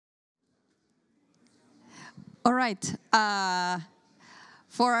All right.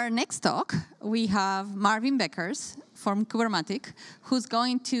 For our next talk, we have Marvin Beckers from Kubernetes, who's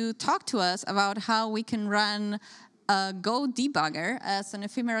going to talk to us about how we can run a Go debugger as an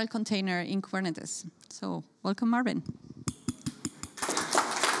ephemeral container in Kubernetes. So, welcome, Marvin.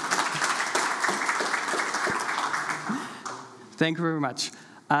 Thank you very much.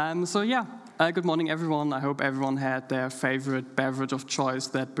 Good morning, everyone. I hope everyone had their favorite beverage of choice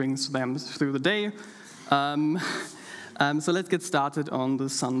that brings them through the day. So let's get started on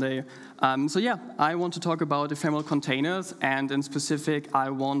this Sunday. I want to talk about ephemeral containers, and in specific, I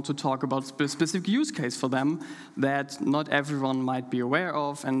want to talk about a specific use case for them that not everyone might be aware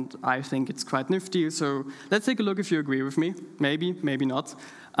of, and I think it's quite nifty. So let's take a look if you agree with me. Maybe, maybe not.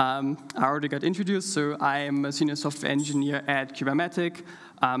 I already got introduced, so I am a senior software engineer at Kubernetes,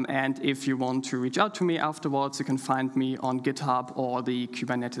 and if you want to reach out to me afterwards, you can find me on GitHub or the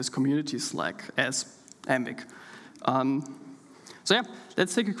Kubernetes community Slack as Ambic.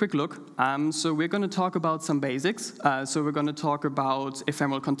 Let's take a quick look. So we're going to talk about some basics. So we're going to talk about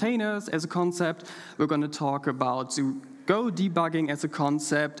ephemeral containers as a concept. We're going to talk about Go debugging as a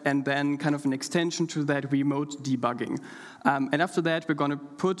concept, and then kind of an extension to that, remote debugging. And after that, we're going to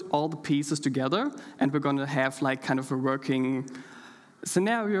put all the pieces together, and we're going to have like kind of a working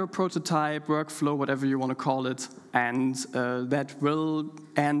scenario, prototype, workflow, whatever you want to call it, and that will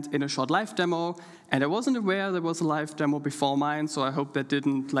end in a short live demo. And I wasn't aware there was a live demo before mine, so I hope that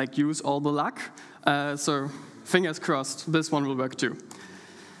didn't like use all the luck. So fingers crossed, this one will work too.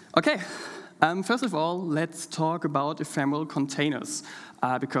 Okay, first of all, let's talk about ephemeral containers,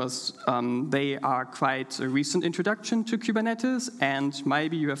 because they are quite a recent introduction to Kubernetes, and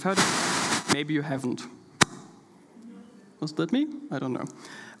maybe you have heard of it, maybe you haven't. Was that me? I don't know.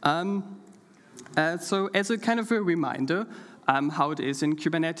 So as a kind of a reminder, how it is in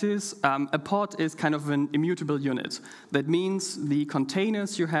Kubernetes, a pod is kind of an immutable unit. That means the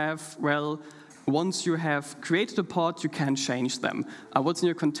containers you have, well, once you have created a pod, you can change them. What's in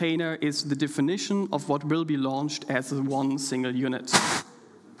your container is the definition of what will be launched as a one single unit.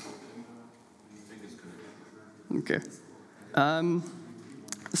 Okay.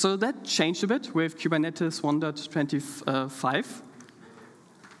 So that changed a bit with Kubernetes 1.25.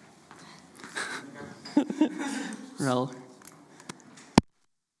 Well.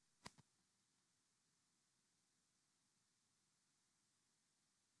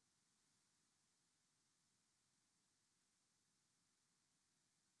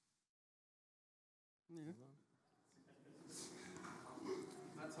 Yeah.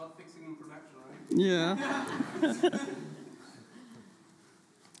 That's hot fixing in production, right? Yeah.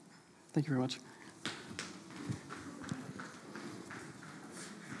 Thank you very much.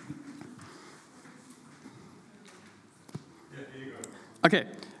 Yeah, here you go. Okay,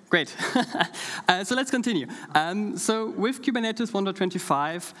 great. So let's continue. So with Kubernetes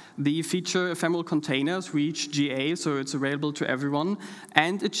 1.25, the feature ephemeral containers reach GA, so it's available to everyone,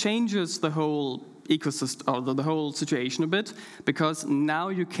 and it changes the whole ecosystem, or the whole situation a bit, because now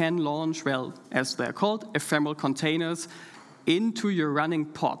you can launch, well, as they're called, ephemeral containers into your running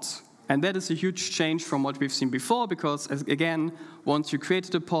pods. And that is a huge change from what we've seen before, because, again, once you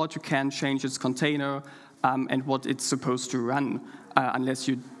created a pod, you can change its container and what it's supposed to run, unless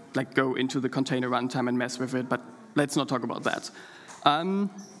you like go into the container runtime and mess with it, but let's not talk about that.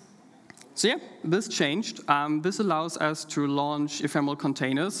 This changed. This allows us to launch ephemeral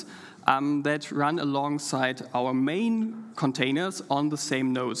containers that run alongside our main containers on the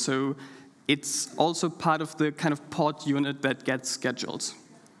same node. So it's also part of the kind of pod unit that gets scheduled.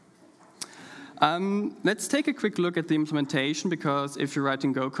 Let's take a quick look at the implementation, because if you're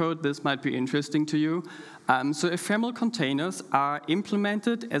writing Go code, this might be interesting to you. So ephemeral containers are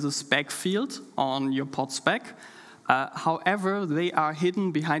implemented as a spec field on your pod spec. However, they are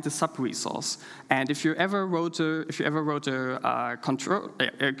hidden behind a sub-resource. And if you ever wrote a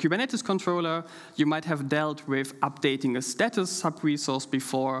Kubernetes controller, you might have dealt with updating a status sub-resource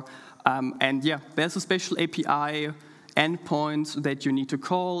before. There's a special API endpoint that you need to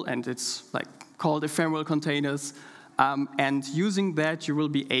call, and it's like called ephemeral containers, and using that you will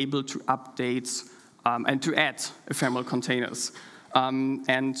be able to update and to add ephemeral containers.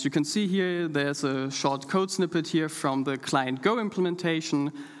 And you can see here there's a short code snippet here from the client Go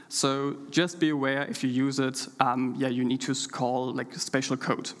implementation, so just be aware if you use it, you need to call like special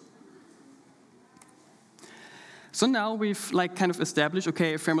code. So now we've like kind of established,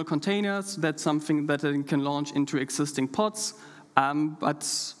 okay, ephemeral containers, that's something that can launch into existing pods.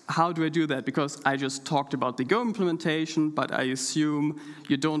 But how do I do that? Because I just talked about the Go implementation, but I assume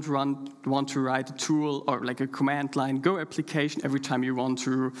you don't want to write a tool or like a command line Go application every time you want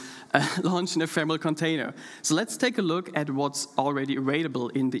to launch an ephemeral container. So let's take a look at what's already available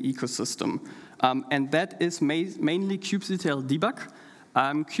in the ecosystem. And that is mainly kubectl debug.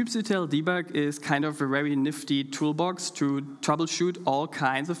 Kubectl debug is kind of a very nifty toolbox to troubleshoot all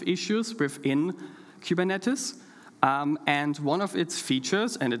kinds of issues within Kubernetes. And one of its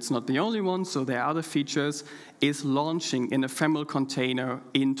features, and it's not the only one, so there are other features, is launching an ephemeral container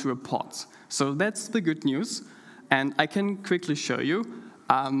into a pod. So that's the good news. And I can quickly show you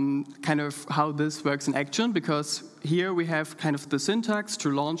kind of how this works in action, because here we have kind of the syntax to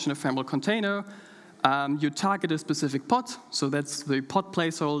launch an ephemeral container. You target a specific pod, so that's the pod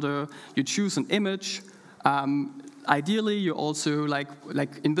placeholder. You choose an image. Ideally, you also, like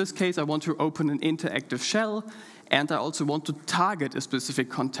in this case, I want to open an interactive shell, and I also want to target a specific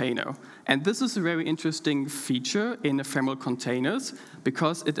container. And this is a very interesting feature in ephemeral containers,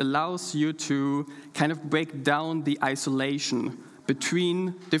 because it allows you to kind of break down the isolation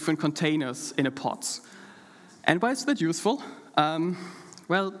between different containers in a pod. And why is that useful?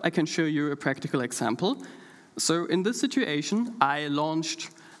 Well, I can show you a practical example. So in this situation, I launched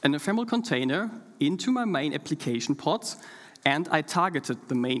an ephemeral container into my main application pod, and I targeted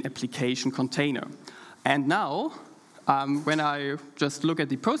the main application container. And now, when I just look at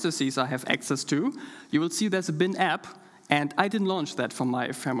the processes I have access to, you will see there's a bin app, and I didn't launch that from my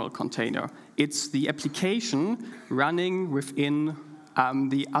ephemeral container. It's the application running within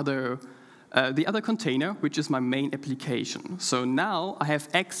the other container, which is my main application. So now I have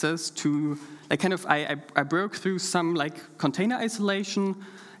access to, like, kind of, I broke through some like container isolation,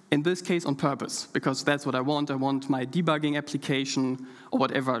 in this case on purpose, because that's what I want. I want my debugging application or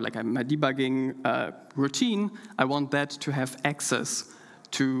whatever, like my debugging routine, I want that to have access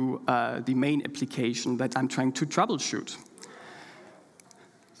to the main application that I'm trying to troubleshoot.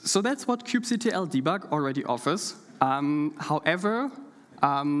 So that's what kubectl debug already offers. However,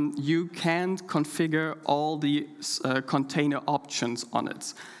 you can't configure all the container options on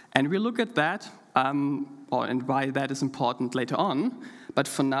it. And we'll look at that and why that is important later on. But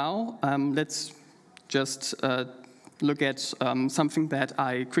for now, let's just look at something that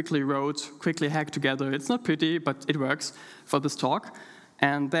I quickly wrote, quickly hacked together. It's not pretty, but it works for this talk.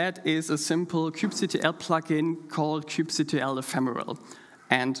 And that is a simple kubectl plugin called kubectl Ephemeral.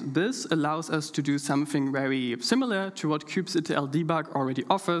 And this allows us to do something very similar to what kubectl debug already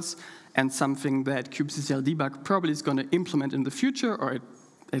offers, and something that kubectl debug probably is going to implement in the future, or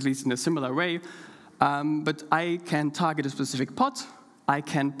at least in a similar way. But I can target a specific pod. I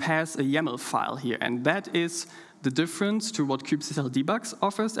can pass a YAML file here, and that is the difference to what kubectl debug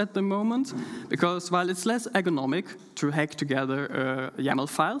offers at the moment, because while it's less ergonomic to hack together a YAML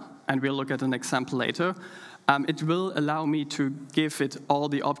file, and we'll look at an example later, it will allow me to give it all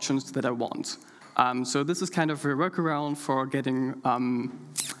the options that I want. So this is kind of a workaround for getting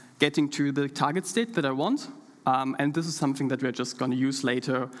to the target state that I want, and this is something that we're just going to use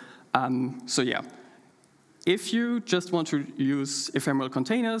later. So yeah. If you just want to use ephemeral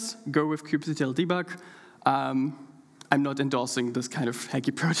containers, go with kubectl debug. I'm not endorsing this kind of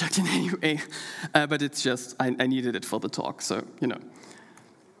hacky project in any way, but it's just, I needed it for the talk, so, you know.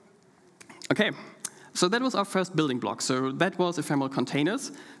 Okay, so that was our first building block. So that was ephemeral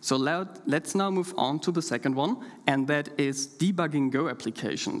containers. So let's now move on to the second one, and that is debugging Go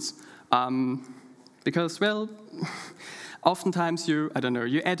applications. Because, well, oftentimes you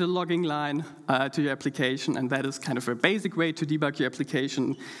add a logging line to your application, and that is kind of a basic way to debug your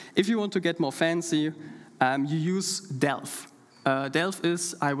application. If you want to get more fancy, you use Delph. Delph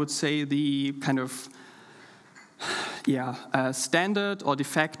is, I would say, the kind of standard or de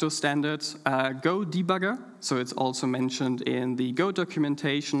facto standard Go debugger. So it's also mentioned in the Go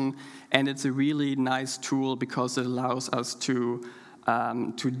documentation, and it's a really nice tool because it allows us to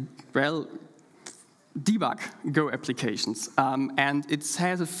debug Go applications. And it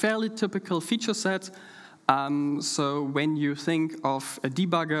has a fairly typical feature set. So when you think of a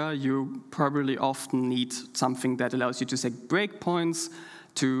debugger, you probably often need something that allows you to set breakpoints,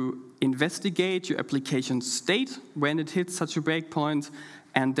 to investigate your application state when it hits such a breakpoint,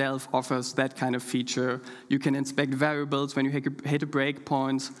 and Delph offers that kind of feature. You can inspect variables when you hit a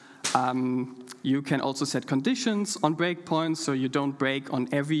breakpoint. You can also set conditions on breakpoints, so you don't break on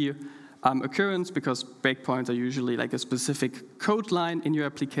every occurrence, because breakpoints are usually like a specific code line in your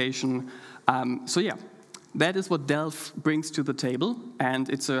application. So yeah, that is what Delph brings to the table, and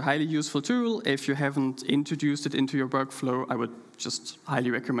it's a highly useful tool. If you haven't introduced it into your workflow, I would just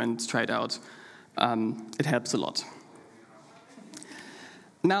highly recommend try it out. It helps a lot.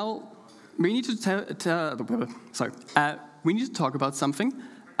 Now, we need to we need to talk about something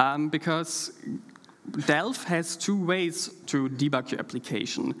because Delph has two ways to debug your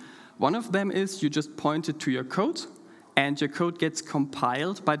application. One of them is you just point it to your code, and your code gets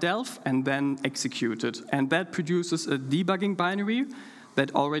compiled by Delph and then executed. And that produces a debugging binary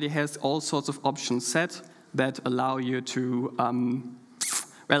that already has all sorts of options set that allow you to,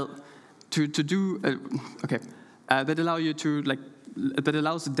 that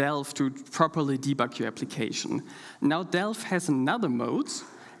allows Delph to properly debug your application. Now Delph has another mode,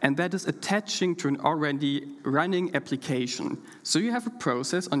 and that is attaching to an already running application. So you have a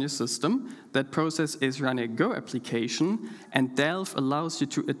process on your system. That process is running a Go application, and Delph allows you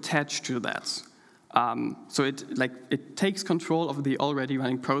to attach to that. So it takes control of the already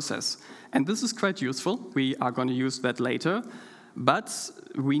running process. And this is quite useful. We are going to use that later. But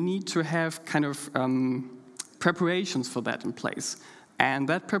we need to have kind of preparations for that in place. And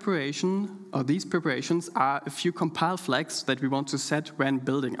that preparation, or these preparations, are a few compile flags that we want to set when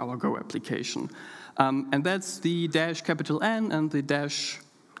building our Go application. And that's the -N and the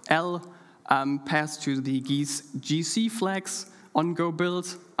 -L passed to the GC flags on Go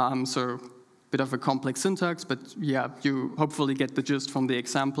build. So a bit of a complex syntax, but yeah, you hopefully get the gist from the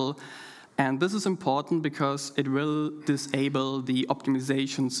example. And this is important because it will disable the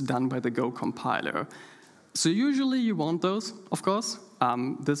optimizations done by the Go compiler. So usually you want those, of course.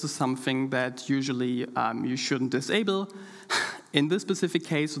 This is something that usually you shouldn't disable. In this specific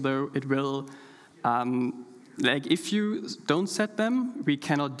case, though, it will, if you don't set them, we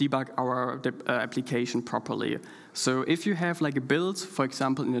cannot debug our application properly. So if you have like a build, for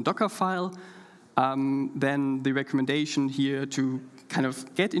example, in a Docker file, then the recommendation here to kind of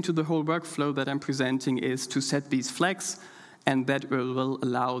get into the whole workflow that I'm presenting is to set these flags, and that will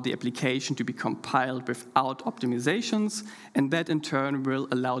allow the application to be compiled without optimizations, and that in turn will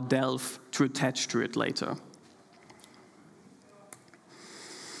allow Delph to attach to it later.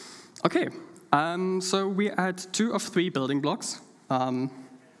 Okay, so we're at 2 of 3 building blocks, and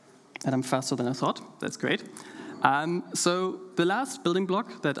I'm faster than I thought. That's great. So the last building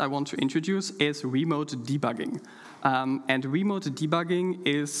block that I want to introduce is remote debugging. And remote debugging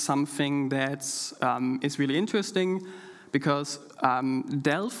is something that is really interesting because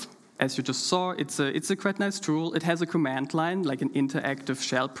Delph, as you just saw, it's a quite nice tool. It has a command line, like an interactive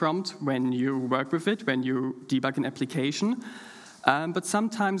shell prompt when you work with it, when you debug an application. But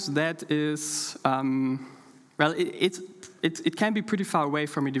sometimes that is, it can be pretty far away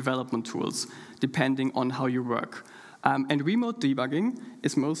from your development tools, depending on how you work. And remote debugging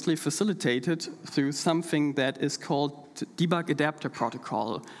is mostly facilitated through something that is called Debug Adapter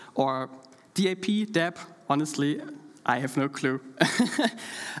Protocol, or DAP, DAP, honestly, I have no clue.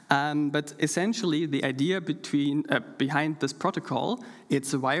 But essentially, the idea behind this protocol,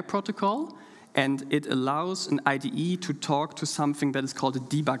 it's a wire protocol, and it allows an IDE to talk to something that is called a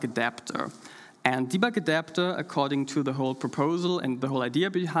debug adapter. And debug adapter, according to the whole proposal and the whole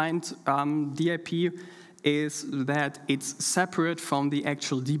idea behind DAP, is that it's separate from the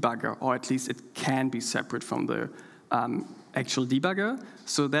actual debugger, or at least it can be separate from the actual debugger.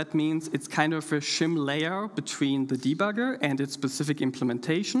 So that means it's kind of a shim layer between the debugger and its specific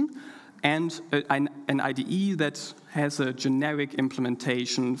implementation, and an IDE that has a generic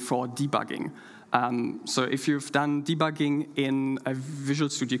implementation for debugging. So if you've done debugging in a Visual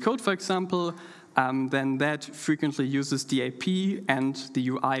Studio Code, for example, then that frequently uses DAP, and the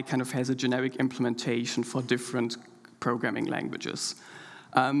UI kind of has a generic implementation for different programming languages.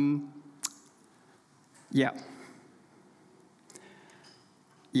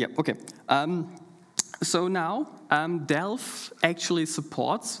 Okay. So now, Delph actually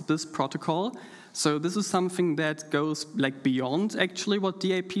supports this protocol. So this is something that goes beyond actually what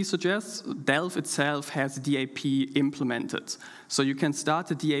DAP suggests. Delph itself has DAP implemented. So you can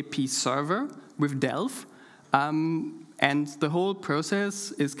start a DAP server with Delph, and the whole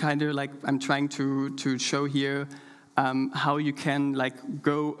process is kind of like I'm trying to show here how you can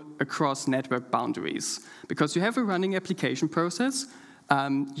go across network boundaries. Because you have a running application process,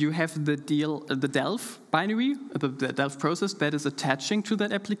 you have the Delph binary, the Delph process that is attaching to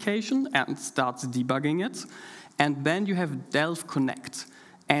that application and starts debugging it. And then you have Delph connect.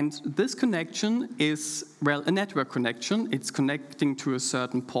 And this connection is, well, a network connection. It's connecting to a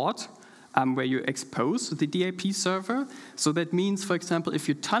certain port where you expose the DAP server. So that means, for example, if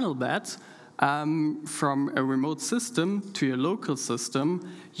you tunnel that from a remote system to your local system,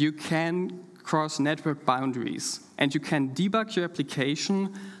 you can cross network boundaries. And you can debug your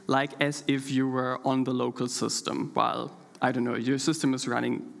application as if you were on the local system, while, I don't know, your system is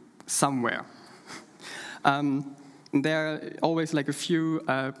running somewhere. there are always like a few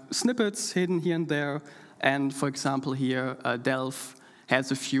snippets hidden here and there. And for example, here, Delph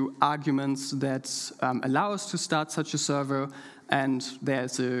has a few arguments that allow us to start such a server. And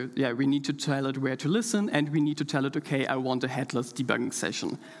there's we need to tell it where to listen, and we need to tell it, okay, I want a headless debugging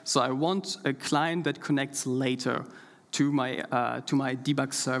session. So I want a client that connects later to my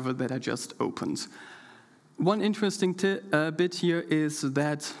debug server that I just opened. One interesting bit here is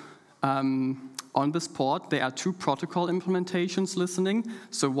that on this port, there are 2 protocol implementations listening.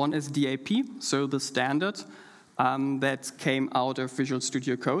 So one is DAP, so the standard that came out of Visual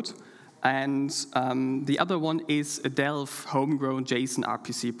Studio Code. And the other one is a Delph homegrown JSON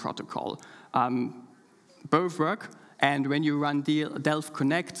RPC protocol. Both work, and when you run Delph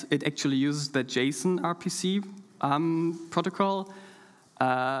Connect, it actually uses the JSON RPC protocol.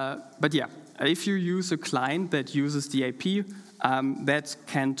 But yeah, if you use a client that uses DAP, that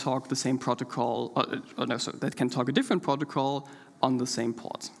can talk the same protocol, that can talk a different protocol on the same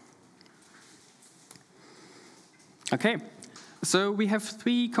port. Okay. So we have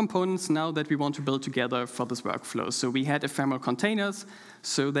 3 components now that we want to build together for this workflow. So we had ephemeral containers,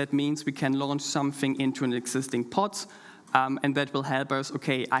 so that means we can launch something into an existing pod, and that will help us,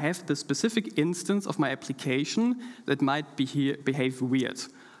 okay, I have the specific instance of my application that might behave weird,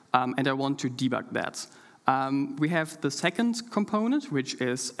 and I want to debug that. We have the second component, which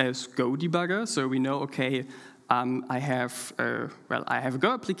is a Go debugger, so we know, okay, I have a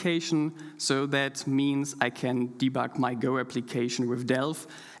Go application, so that means I can debug my Go application with Delph.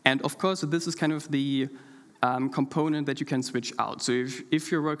 And of course, this is kind of the component that you can switch out. So if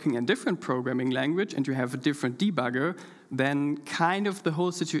you're working in a different programming language and you have a different debugger, then kind of the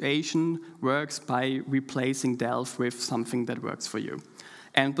whole situation works by replacing Delph with something that works for you.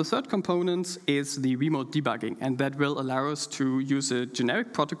 And the third component is the remote debugging, and that will allow us to use a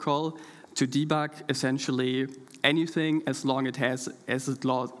generic protocol to debug essentially anything as long as it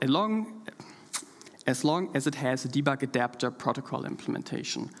has a debug adapter protocol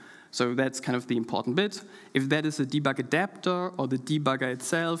implementation. So that's kind of the important bit. If that is a debug adapter or the debugger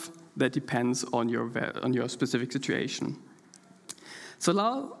itself, that depends on your specific situation. So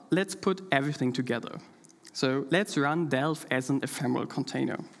now let's put everything together. So let's run Delph as an ephemeral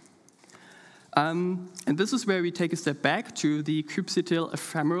container. And this is where we take a step back to the kubectl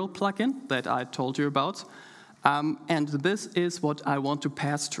ephemeral plugin that I told you about. And this is what I want to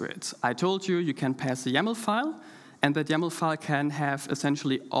pass to it. I told you you can pass a YAML file, and that YAML file can have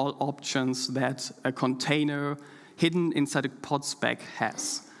essentially all options that a container hidden inside a pod spec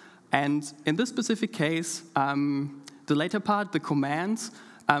has. And in this specific case, the later part, the commands,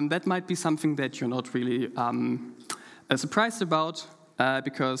 that might be something that you're not really surprised about,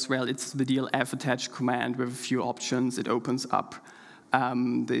 because, well, it's the DLF attached command with a few options. It opens up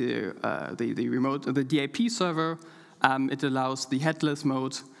the DAP server. It allows the headless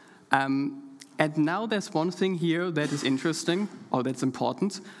mode. And now there's one thing here that is interesting, or that's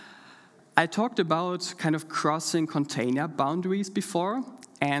important. I talked about kind of crossing container boundaries before,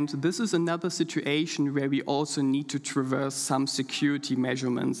 and this is another situation where we also need to traverse some security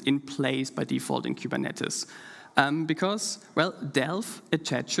measurements in place by default in Kubernetes. Because, well, Delph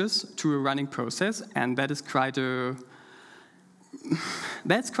attaches to a running process, and that is quite an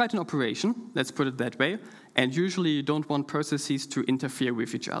operation, let's put it that way. And usually you don't want processes to interfere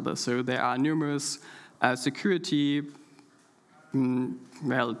with each other. So there are numerous security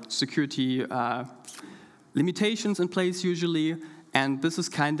limitations in place usually. And this is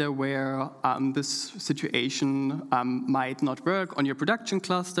kind of where this situation might not work on your production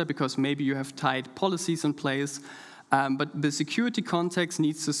cluster, because maybe you have tight policies in place. But the security context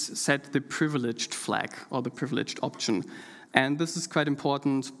needs to set the privileged flag or the privileged option. And this is quite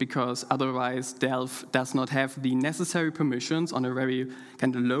important because otherwise Delph does not have the necessary permissions on a very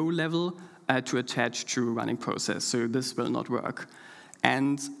kind of low level to attach to a running process. So this will not work.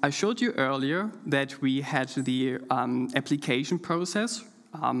 And I showed you earlier that we had the application process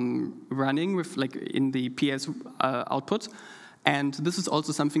running with in the PS output. And this is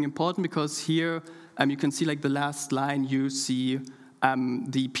also something important because here you can see the last line, you see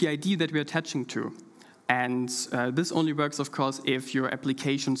the PID that we're attaching to. And this only works, of course, if your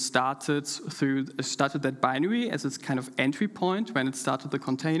application started that binary as its kind of entry point when it started the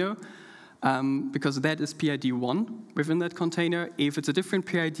container, because that is PID 1 within that container. If it's a different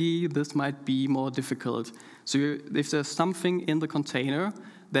PID, this might be more difficult. So if there's something in the container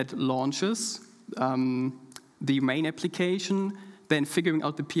that launches the main application, then figuring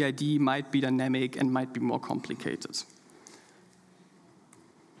out the PID might be dynamic and might be more complicated.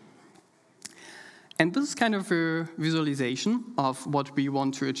 And this is kind of a visualization of what we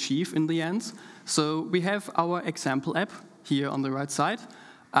want to achieve in the end. So we have our example app here on the right side.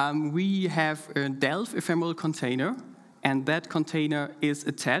 We have a Delph ephemeral container, and that container is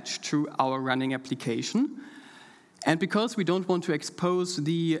attached to our running application. And because we don't want to expose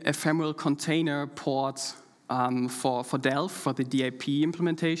the ephemeral container port for Delph, for the DIP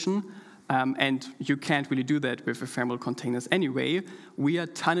implementation, and you can't really do that with ephemeral containers anyway, we are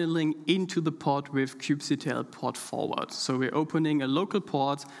tunneling into the port with kubectl port forward. So we're opening a local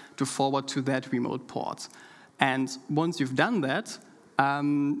port to forward to that remote port. And once you've done that,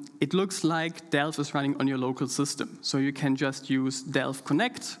 it looks like Delph is running on your local system. So you can just use Delph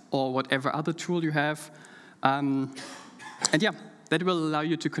Connect or whatever other tool you have. And yeah, that will allow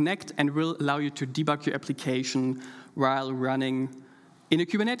you to connect and will allow you to debug your application while running in a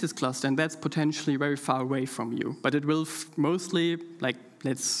Kubernetes cluster, and that's potentially very far away from you. But it will mostly, like,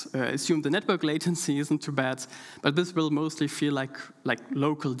 let's assume the network latency isn't too bad, but this will mostly feel like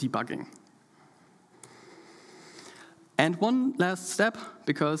local debugging. And one last step,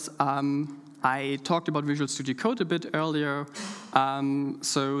 because I talked about Visual Studio Code a bit earlier,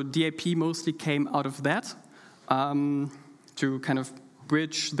 so DIP mostly came out of that to kind of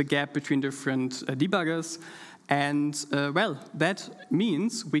bridge the gap between different debuggers. And well, that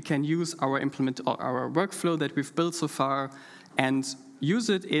means we can use our workflow that we've built so far and use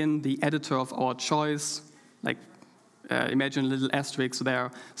it in the editor of our choice. Like, imagine a little asterisk there.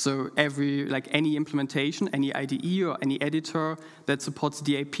 So any implementation, any IDE or any editor that supports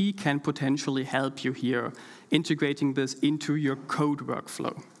DIP can potentially help you here, integrating this into your code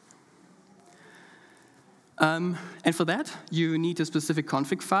workflow. And for that, you need a specific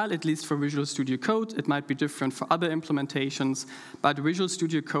config file, at least for Visual Studio Code. It might be different for other implementations, but Visual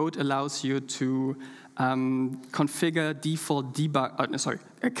Studio Code allows you to configure default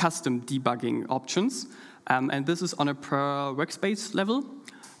custom debugging options. And this is on a per workspace level.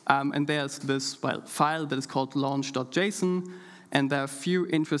 And there's this file that is called launch.json. And there are a few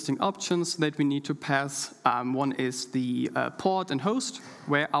interesting options that we need to pass. One is the port and host,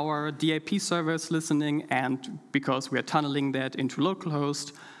 where our DIP server is listening, and because we are tunneling that into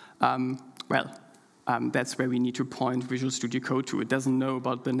localhost, that's where we need to point Visual Studio Code to. It doesn't know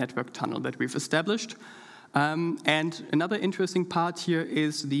about the network tunnel that we've established. And another interesting part here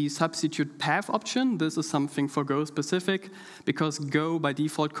is the substitute path option. This is something for Go specific, because Go by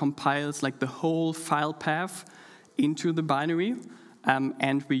default compiles like the whole file path into the binary,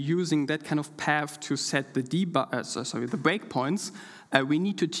 and we're using that kind of path to set the breakpoints. We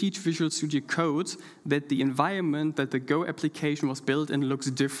need to teach Visual Studio Code that the environment that the Go application was built in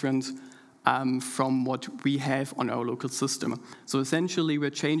looks different from what we have on our local system. So essentially, we're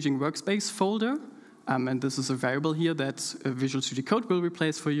changing workspace folder, and this is a variable here that Visual Studio Code will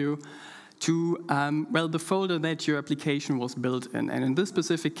replace for you, to the folder that your application was built in. And in this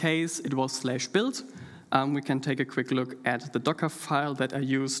specific case, it was /build. We can take a quick look at the Docker file that I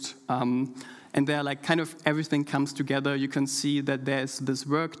used. And there, like, kind of everything comes together. You can see that there's this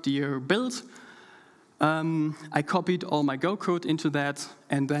work.dir build. I copied all my Go code into that,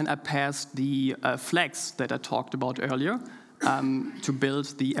 and then I passed the flags that I talked about earlier to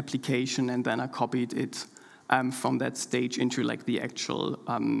build the application, and then I copied it from that stage into like the actual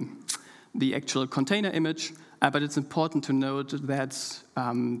container image. But it's important to note that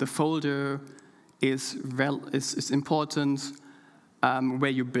the folder is important where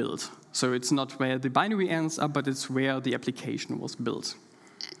you build. So it's not where the binary ends up, but it's where the application was built.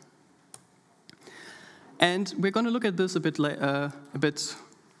 And we're going to look at this in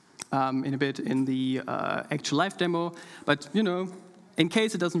the actual live demo. But in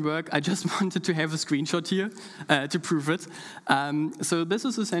case it doesn't work, I just wanted to have a screenshot here to prove it. So this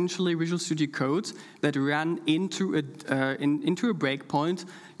is essentially Visual Studio Code that ran into a breakpoint.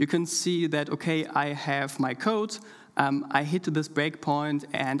 You can see that, okay, I have my code. I hit this breakpoint,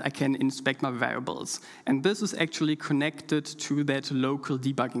 and I can inspect my variables. And this is actually connected to that local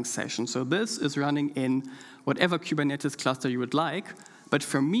debugging session. So this is running in whatever Kubernetes cluster you would like. But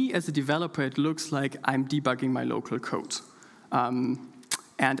for me as a developer, it looks like I'm debugging my local code.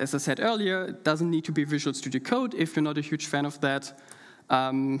 And as I said earlier, it doesn't need to be Visual Studio Code if you're not a huge fan of that.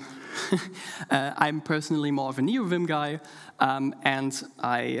 I'm personally more of a NeoVim guy, and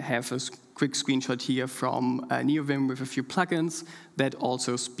I have a quick screenshot here from NeoVim with a few plugins that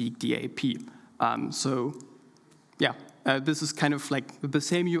also speak DIP. So yeah, this is kind of like the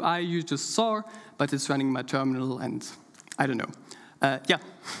same UI you just saw, but it's running my terminal, and I don't know. Yeah,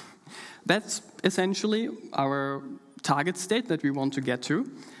 that's essentially our target state that we want to get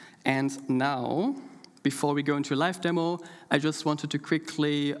to. And now before we go into a live demo, I just wanted to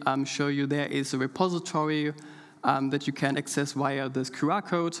quickly show you there is a repository that you can access via this QR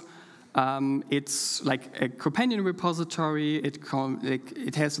code. It's like a companion repository.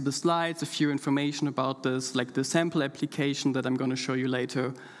 It has the slides, a few information about this, like the sample application that I'm going to show you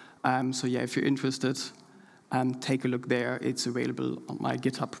later. So yeah, if you're interested, take a look there. It's available on my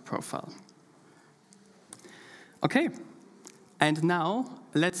GitHub profile. Okay, and now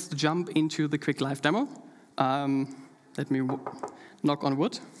let's jump into the quick live demo. Let me knock on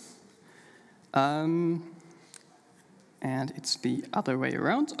wood. And it's the other way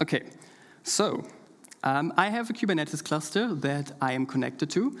around. Okay, so I have a Kubernetes cluster that I am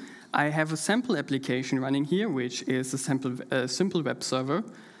connected to. I have a sample application running here, which is a simple web server.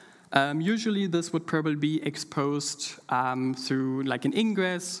 Usually this would probably be exposed through like an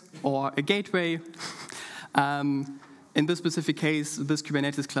ingress or a gateway. In this specific case, this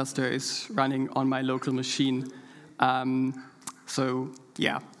Kubernetes cluster is running on my local machine. So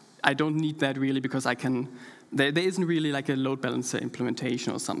yeah, I don't need that really because I can. There isn't really like a load balancer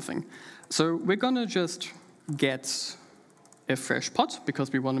implementation or something. So we're gonna just get a fresh pod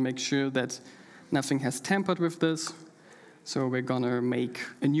because we want to make sure that nothing has tampered with this. So we're gonna make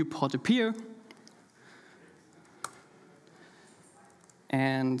a new pod appear.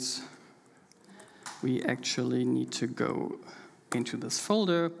 And we actually need to go into this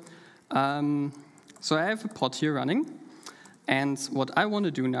folder. So I have a pod here running. And what I want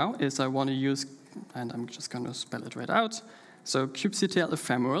to do now is I want to use, and I'm just going to spell it right out. So kubectl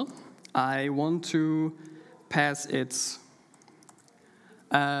ephemeral. I want to pass it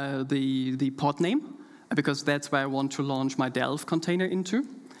the pod name, because that's where I want to launch my Delve container into.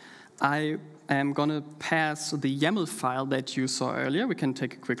 I am going to pass the YAML file that you saw earlier. We can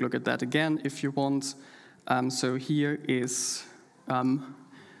take a quick look at that again if you want. So here is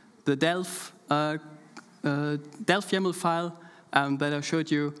the Delve YAML file that I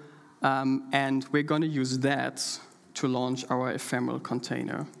showed you, and we're going to use that to launch our ephemeral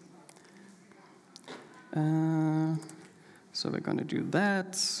container. So we're going to do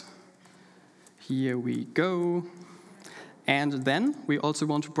that. Here we go. And then we also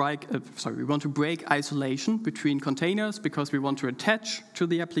want to break isolation between containers because we want to attach to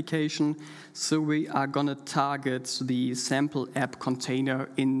the application. So we are going to target the sample app container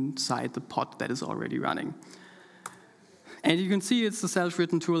inside the pod that is already running. And you can see it's a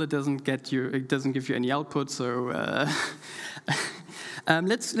self-written tool. It doesn't give you any output. So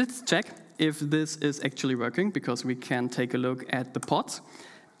let's check if this is actually working, because we can take a look at the pod,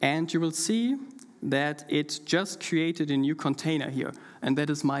 and you will see that it just created a new container here, and that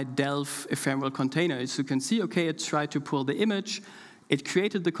is my Delve ephemeral container. As you can see, okay, it tried to pull the image, it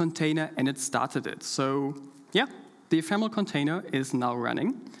created the container, and it started it. So yeah, the ephemeral container is now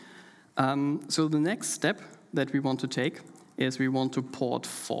running. So the next step that we want to take is we want to port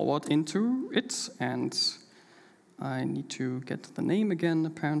forward into it, and I need to get the name again,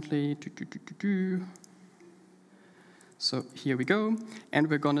 apparently. So here we go, and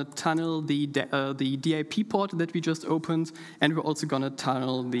we're going to tunnel the DIP port that we just opened, and we're also going to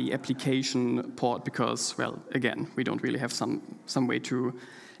tunnel the application port because, well, again, we don't really have some way to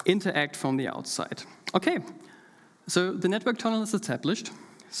interact from the outside. Okay, so the network tunnel is established.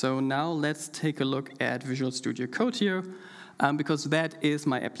 So now let's take a look at Visual Studio Code here, because that is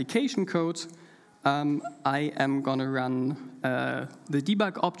my application code. I am going to run the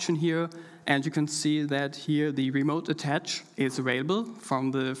debug option here, and you can see that here the remote attach is available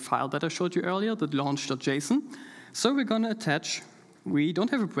from the file that I showed you earlier, the launch.json. So we're going to attach. We don't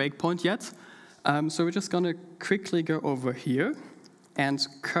have a breakpoint yet, so we're just going to quickly go over here and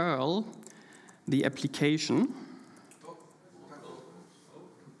curl the application.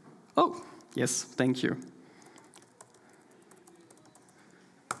 Oh, yes, thank you.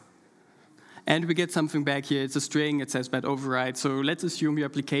 And we get something back here. It's a string. It says bad override. So let's assume your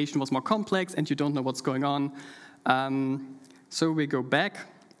application was more complex and you don't know what's going on. So we go back.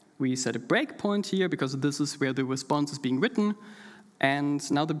 We set a breakpoint here because this is where the response is being written.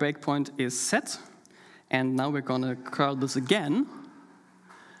 And now the breakpoint is set. And now we're going to curl this again.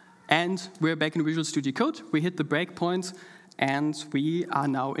 And we're back in Visual Studio Code. We hit the breakpoint, and we are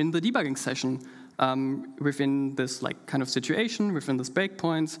now in the debugging session within this kind of situation, within this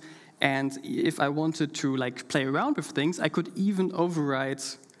breakpoint. And if I wanted to play around with things, I could even override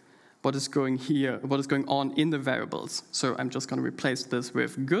what is going on in the variables. So I'm just going to replace this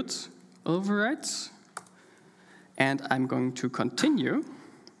with good override. And I'm going to continue.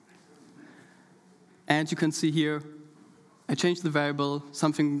 And you can see here, I changed the variable,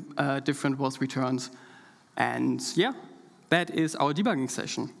 something different was returned. And yeah, that is our debugging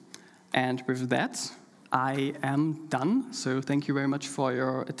session. And with that, I am done. So thank you very much for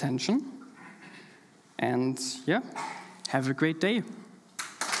your attention. And yeah, have a great day.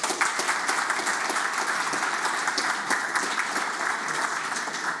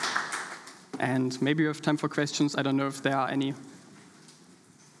 And maybe we have time for questions. I don't know if there are any.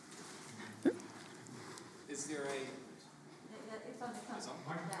 Is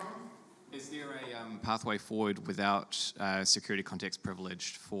there a pathway forward without security context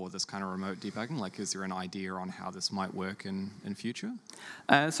privileged for this kind of remote debugging? Like, is there an idea on how this might work in future?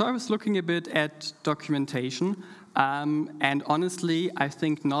 So I was looking a bit at documentation, and honestly, I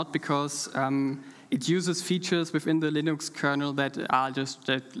think not, because it uses features within the Linux kernel that are just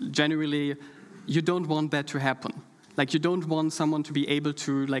that generally you don't want that to happen. Like, you don't want someone to be able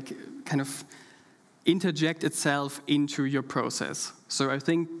to like kind of interject itself into your process. So I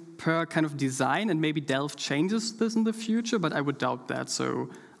think per kind of design, and maybe Delph changes this in the future, but I would doubt that. So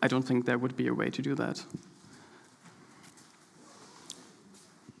I don't think there would be a way to do that.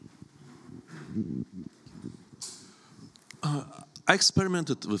 I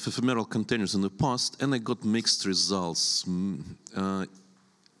experimented with ephemeral containers in the past, and I got mixed results.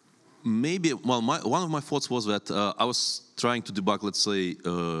 Maybe, well, one of my thoughts was that I was trying to debug, let's say,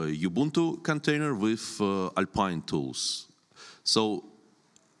 Ubuntu container with Alpine tools. So,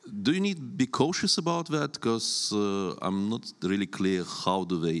 do you need to be cautious about that? Because I'm not really clear how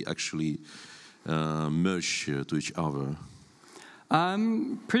do they actually merge to each other.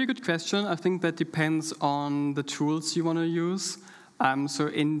 Pretty good question. I think that depends on the tools you want to use. So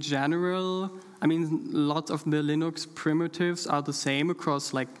in general, I mean, lots of the Linux primitives are the same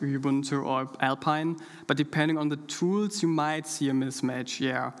across like Ubuntu or Alpine, but depending on the tools, you might see a mismatch,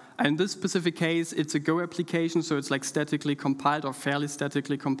 yeah. And in this specific case, it's a Go application, so it's like statically compiled or fairly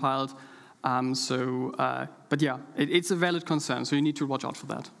statically compiled. But yeah, it's a valid concern, so you need to watch out for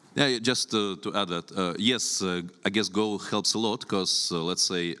that. Yeah, just to add that, yes, I guess Go helps a lot, because let's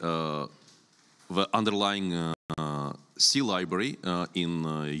say the underlying C library in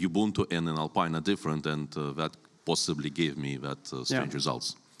Ubuntu and in Alpine are different, and that possibly gave me that strange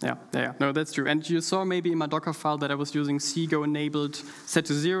results. Yeah, no, that's true. And you saw maybe in my Docker file that I was using CGO enabled set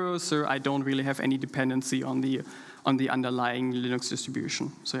to 0, so I don't really have any dependency on the underlying Linux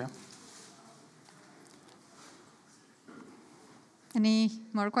distribution. So yeah. Any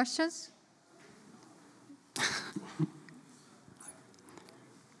more questions?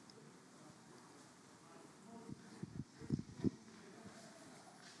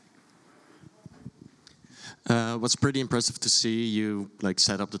 What's pretty impressive to see you like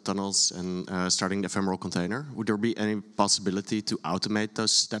set up the tunnels and starting the ephemeral container. Would there be any possibility to automate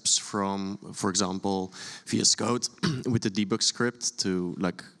those steps from, for example, VS Code with the debug script to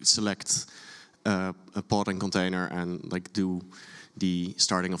like select a pod and container and like do the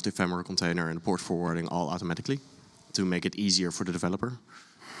starting of the ephemeral container and port forwarding all automatically to make it easier for the developer?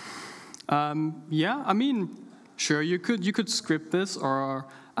 Yeah, I mean, sure, you could script this, or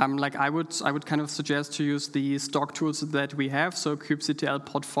like I would kind of suggest to use the stock tools that we have, so kubectl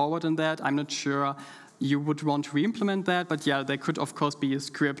pod forward and that. I'm not sure you would want to re-implement that, but yeah, there could of course be a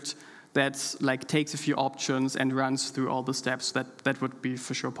script that like takes a few options and runs through all the steps. That would be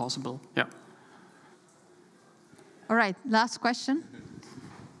for sure possible. Yeah. All right, last question.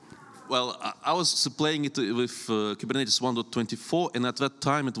 Well, I was playing it with Kubernetes 1.24, and at that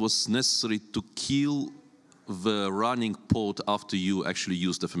time it was necessary to kill the running pod after you actually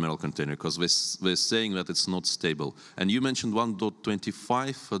use the ephemeral container, because they're saying that it's not stable. And you mentioned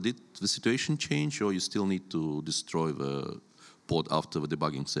 1.25. Did the situation change, or you still need to destroy the pod after the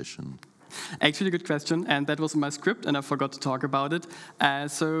debugging session? Actually, a good question, and that was in my script, and I forgot to talk about it.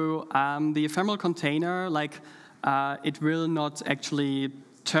 The ephemeral container, like, it will not actually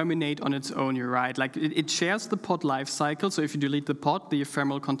terminate on its own, you're right. Like, it shares the pod lifecycle, so if you delete the pod, the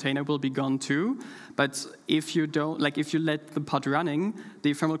ephemeral container will be gone too. But if you don't, like, if you let the pod running,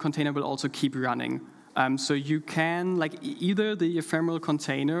 the ephemeral container will also keep running. So you can, like, either the ephemeral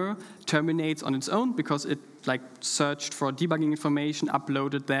container terminates on its own because it, like, searched for debugging information,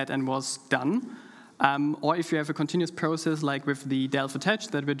 uploaded that, and was done. Or if you have a continuous process, like with the Delph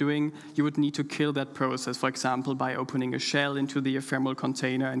attached that we're doing, you would need to kill that process, for example, by opening a shell into the ephemeral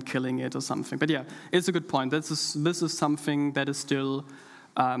container and killing it or something. But yeah, it's a good point. This is something that is still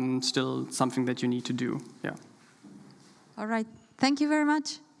something that you need to do. Yeah. All right. Thank you very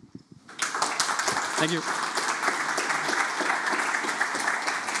much. Thank you.